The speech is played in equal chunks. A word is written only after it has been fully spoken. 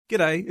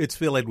G'day, it's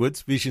Phil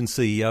Edwards, Vision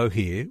CEO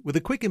here, with a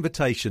quick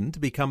invitation to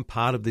become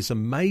part of this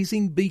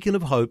amazing beacon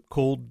of hope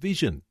called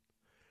Vision.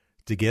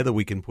 Together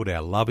we can put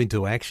our love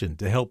into action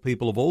to help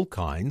people of all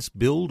kinds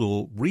build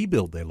or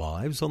rebuild their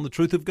lives on the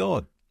truth of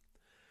God.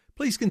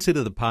 Please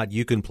consider the part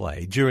you can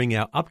play during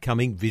our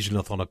upcoming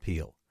Visionathon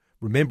appeal,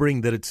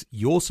 remembering that it's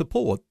your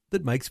support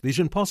that makes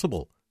Vision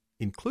possible,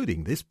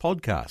 including this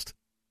podcast.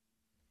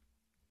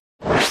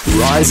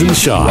 Rise and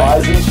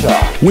Shine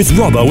with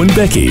Robbo and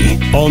Becky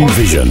on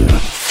Vision.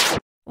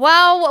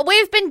 Well,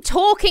 we've been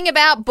talking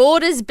about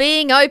borders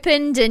being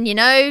opened and,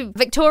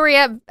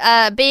 Victoria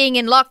being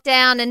in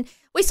lockdown, and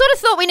we sort of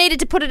thought we needed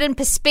to put it in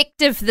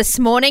perspective this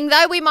morning.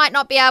 Though we might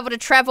not be able to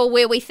travel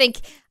where we think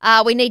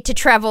we need to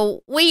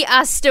travel, we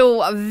are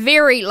still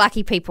very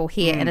lucky people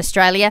here in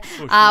Australia.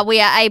 We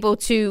are able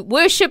to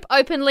worship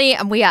openly,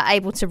 and we are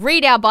able to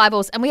read our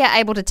Bibles, and we are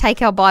able to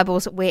take our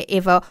Bibles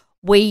wherever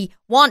we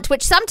want,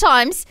 which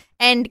sometimes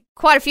and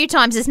quite a few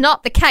times is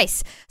not the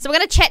case. So we're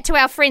going to chat to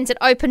our friends at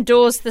Open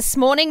Doors this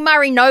morning.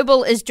 Murray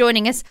Noble is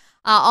joining us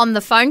on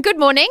the phone. Good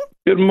morning.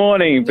 Good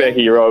morning,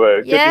 Becky,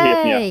 Robbo. Good to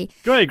hear from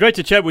you. Great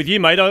to chat with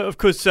you, mate. Of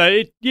course,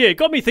 it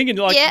got me thinking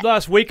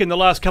last week and the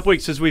last couple of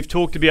weeks as we've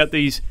talked about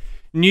these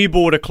new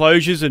border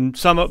closures and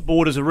some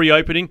borders are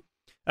reopening.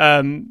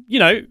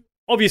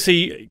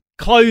 Obviously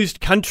closed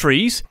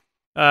countries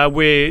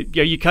where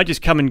you can't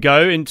just come and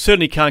go, and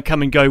certainly can't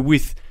come and go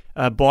with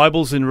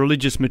Bibles and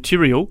religious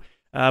material.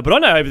 But I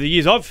know over the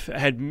years I've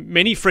had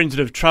many friends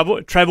that have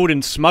travelled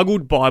and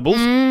smuggled Bibles,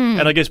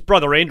 and I guess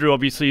Brother Andrew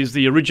obviously is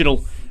the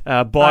original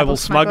Bible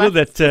smuggler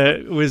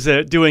that was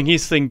doing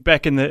his thing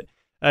back in the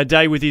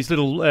day with his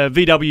little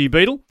VW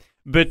Beetle.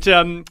 But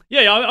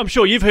I'm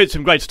sure you've heard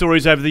some great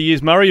stories over the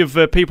years, Murray, of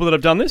people that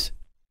have done this.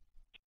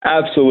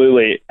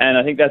 Absolutely, and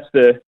I think that's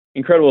the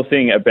incredible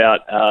thing about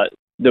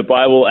the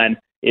Bible and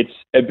its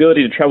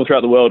ability to travel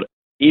throughout the world,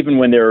 even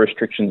when there are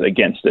restrictions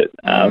against it.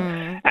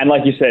 And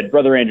like you said,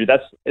 Brother Andrew,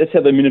 that's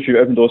how the ministry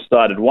of Open Doors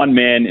started. One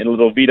man in a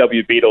little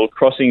VW Beetle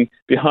crossing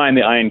behind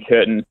the Iron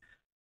Curtain,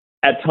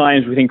 at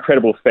times with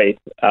incredible faith.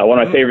 One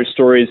of my favorite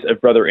stories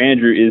of Brother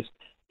Andrew is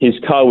his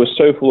car was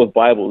so full of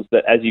Bibles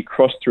that as he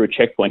crossed through a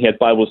checkpoint, he had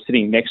Bibles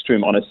sitting next to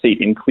him on a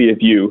seat in clear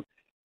view,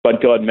 but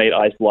God made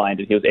eyes blind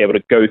and he was able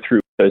to go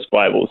through those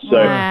Bibles. So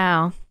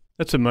wow.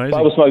 That's amazing.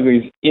 Bible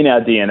smuggling is in our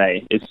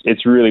DNA.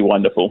 It's really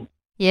wonderful.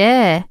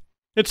 Yeah.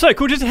 It's so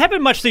cool. Does it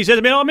happen much these days?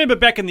 I mean, I remember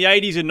back in the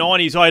 80s and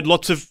 90s, I had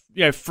lots of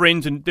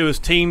friends and there was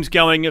teams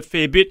going a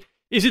fair bit.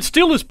 Is it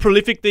still as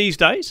prolific these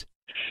days?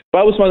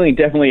 Bible smuggling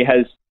definitely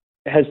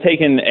has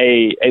taken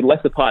a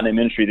lesser part in the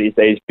ministry these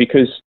days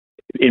because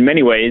in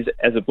many ways,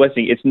 as a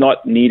blessing, it's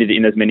not needed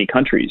in as many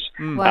countries.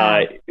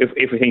 Wow.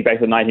 If we think back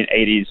to the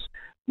 1980s,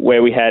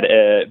 where we had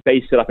a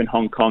base set up in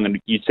Hong Kong and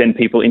you'd send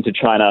people into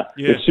China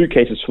with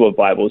suitcases full of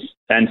Bibles,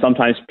 and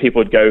sometimes people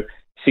would go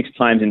 6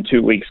 times in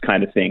 2 weeks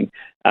kind of thing.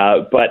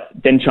 But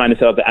then China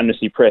set up the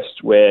Amnesty Press,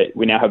 where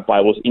we now have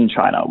Bibles in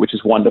China, which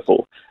is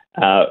wonderful.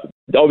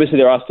 Obviously,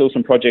 there are still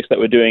some projects that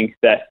we're doing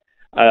that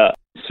are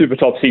super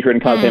top secret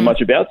and can't say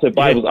much about, so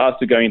Bibles are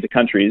still going into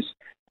countries.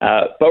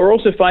 But we're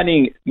also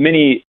finding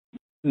many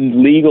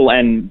legal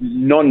and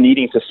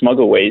non-needing to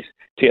smuggle ways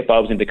to get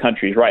Bibles into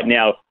countries. Right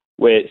now,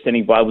 we're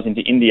sending Bibles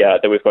into India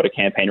that we've got a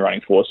campaign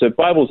running for. So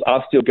Bibles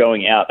are still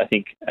going out. I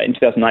think in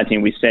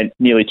 2019, we sent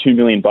nearly 2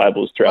 million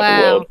Bibles throughout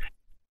the world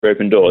for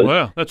Open Doors.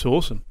 Wow, that's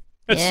awesome.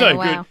 That's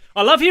so good.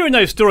 I love hearing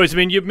those stories. I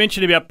mean, you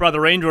mentioned about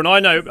Brother Andrew, and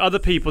I know other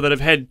people that have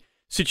had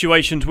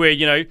situations where,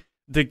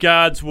 the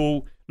guards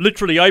will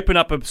literally open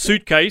up a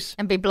suitcase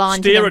and be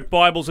blind, stare at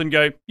Bibles and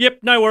go, yep,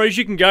 no worries,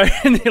 you can go.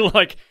 And they're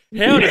like,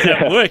 how does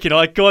that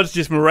work? God's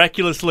just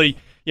miraculously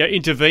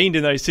intervened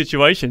in those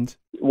situations.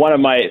 One of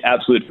my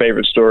absolute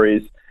favorite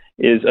stories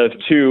is of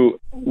 2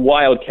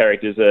 wild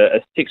characters,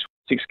 a 6'6"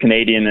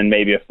 Canadian and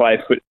maybe a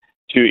 5'2"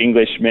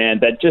 English man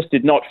that just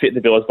did not fit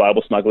the bill as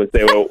Bible smugglers.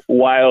 They were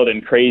wild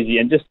and crazy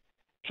and just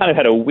kind of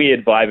had a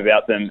weird vibe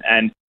about them.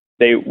 And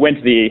they went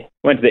to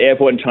the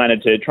airport in China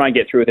to try and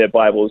get through with their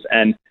Bibles,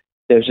 and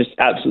there was just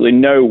absolutely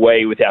no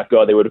way without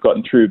God they would have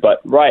gotten through. But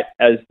right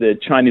as the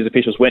Chinese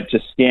officials went to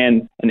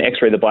scan and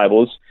x-ray the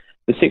Bibles,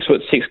 the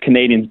 6'6"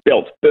 Canadian's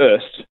belt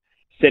burst,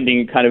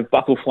 sending kind of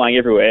buckle flying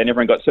everywhere, and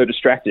everyone got so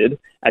distracted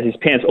as his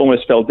pants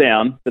almost fell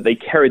down that they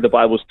carried the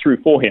Bibles through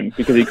for him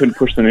because he couldn't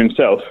push them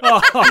himself.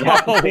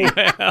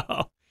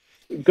 Wow.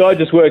 God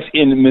just works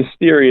in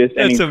mysterious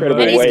and incredible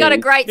ways. And he's got a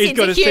great sense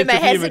of humour,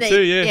 hasn't he?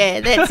 Too, yeah,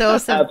 that's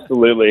awesome.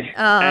 Absolutely.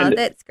 Oh,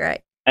 that's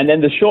great. And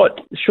then the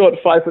short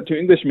 5'2"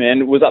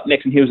 Englishman was up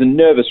next, and he was a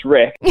nervous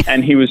wreck,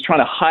 and he was trying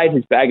to hide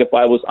his bag of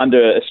Bibles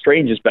under a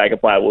stranger's bag of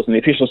Bibles. And the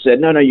official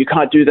said, no, you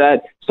can't do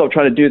that. Stop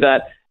trying to do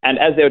that. And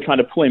as they were trying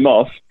to pull him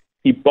off,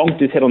 he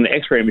bonked his head on the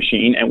x-ray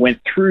machine and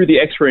went through the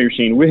x-ray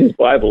machine with his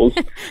Bibles.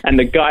 And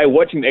the guy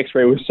watching the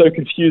x-ray was so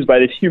confused by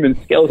this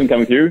human skeleton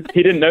coming through,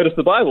 he didn't notice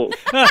the Bibles.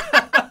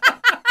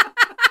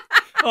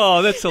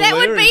 Oh, that's hilarious.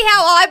 That would be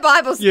how I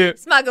Bibles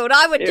smuggled.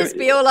 I would just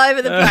be all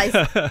over the place.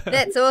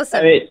 That's awesome.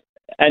 I mean,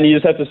 and you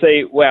just have to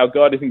say, wow,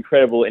 God is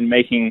incredible in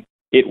making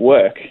it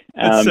work.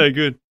 That's so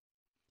good.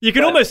 You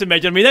can almost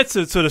imagine. I mean, that's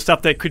the sort of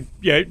stuff that could,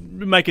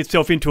 make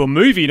itself into a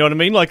movie. You know what I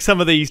mean? Like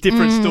some of these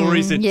different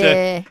stories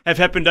that have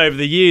happened over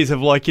the years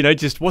of like,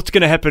 just what's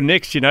going to happen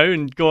next,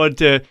 and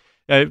God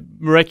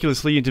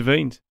miraculously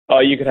intervened. Oh,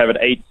 you could have an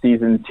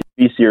 8-season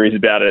TV series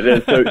about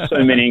it. There's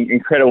so many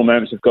incredible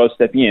moments of God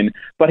stepping in.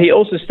 But he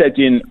also stepped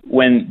in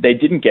when they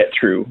didn't get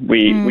through.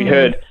 We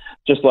heard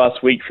just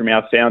last week from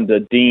our founder,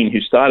 Dean,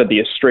 who started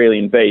the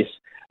Australian base,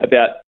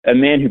 about a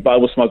man who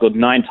Bible smuggled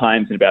 9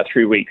 times in about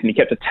 3 weeks, and he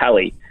kept a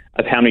tally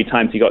of how many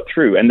times he got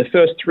through. And the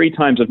first 3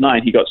 times of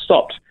 9, he got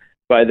stopped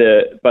by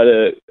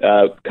the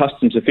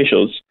customs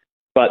officials.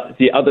 But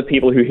the other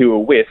people who were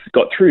with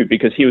got through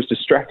because he was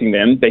distracting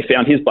them. They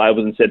found his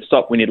Bibles and said,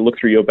 "Stop, we need to look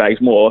through your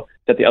bags more,"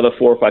 that the other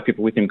 4 or 5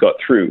 people with him got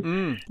through.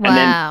 Wow. And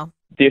then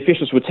the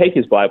officials would take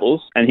his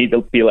Bibles and he'd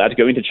be allowed to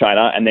go into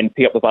China and then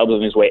pick up the Bibles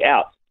on his way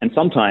out. And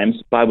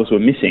sometimes Bibles were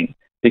missing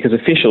because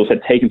officials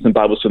had taken some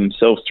Bibles for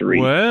themselves to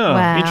read.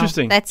 Wow.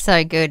 Interesting. That's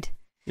so good.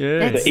 Yeah.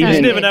 That's You just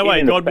so never good. know,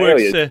 way God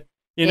works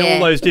in all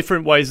those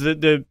different ways.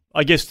 The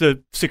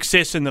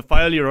success and the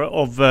failure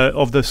of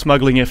the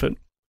smuggling effort.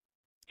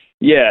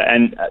 Yeah,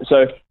 and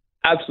so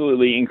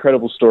absolutely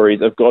incredible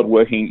stories of God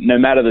working no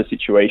matter the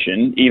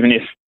situation. Even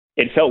if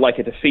it felt like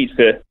a defeat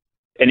for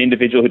an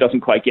individual who doesn't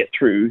quite get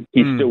through,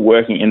 he's still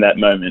working in that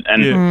moment.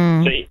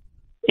 And so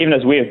even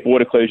as we have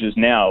border closures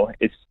now,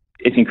 it's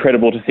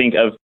incredible to think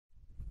of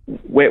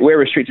we're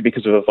restricted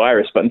because of a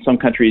virus, but in some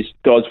countries,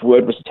 God's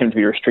word was attempted to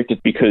be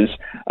restricted because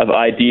of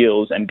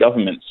ideals and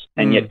governments,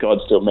 and yet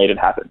God still made it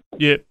happen.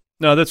 Yeah,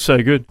 no, that's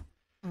so good.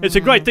 It's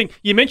a great thing.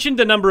 You mentioned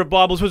the number of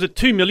Bibles. Was it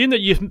 2 million that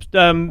you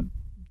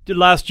did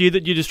last year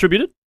that you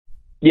distributed?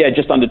 Yeah,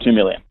 just under 2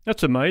 million.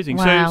 That's amazing.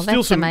 Wow,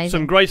 so still that's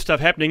some great stuff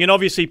happening, and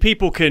obviously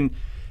people can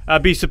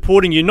be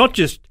supporting you not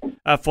just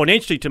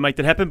financially to make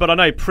that happen, but I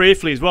know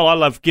prayerfully as well. I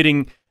love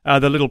getting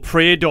the little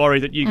prayer diary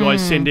that you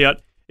guys send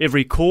out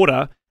every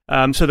quarter,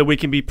 so that we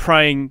can be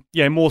praying,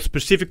 more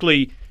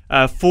specifically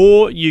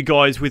for you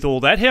guys with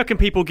all that. How can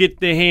people get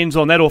their hands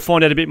on that or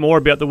find out a bit more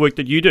about the work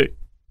that you do?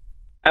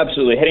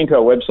 Absolutely. Heading to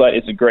our website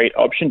is a great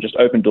option, just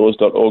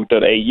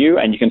opendoors.org.au,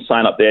 and you can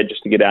sign up there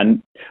just to get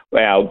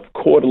our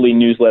quarterly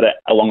newsletter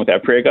along with our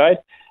prayer guide.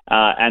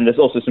 And there's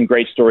also some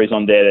great stories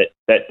on there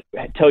that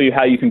tell you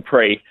how you can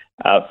pray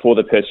for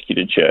the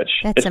persecuted church.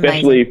 That's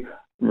especially amazing.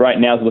 Right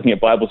now, looking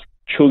at Bibles,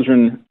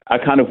 children are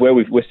kind of where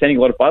we're sending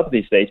a lot of Bibles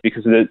these days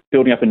because they're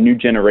building up a new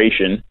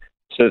generation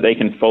so that they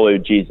can follow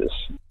Jesus.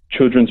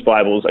 Children's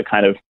Bibles are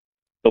kind of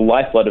the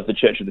lifeblood of the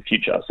church of the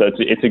future. So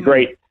it's a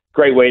great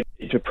way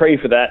to pray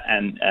for that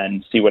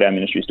and see what our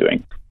ministry is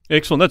doing.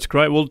 Excellent. That's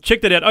great. Well, check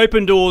that out,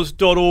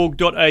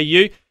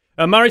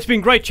 opendoors.org.au. Murray, it's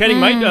been great chatting,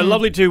 mate.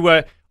 Lovely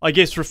to,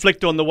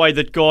 reflect on the way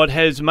that God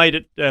has made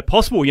it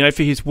possible,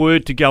 for his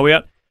word to go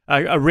out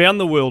around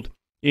the world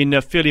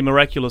in fairly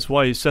miraculous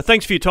ways. So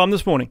thanks for your time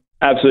this morning.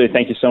 Absolutely.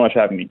 Thank you so much for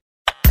having me.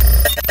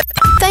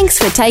 Thanks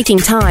for taking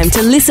time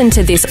to listen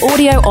to this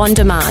audio on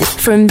demand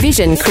from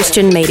Vision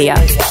Christian Media.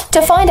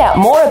 To find out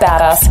more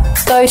about us,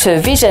 go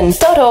to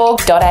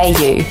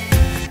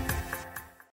vision.org.au.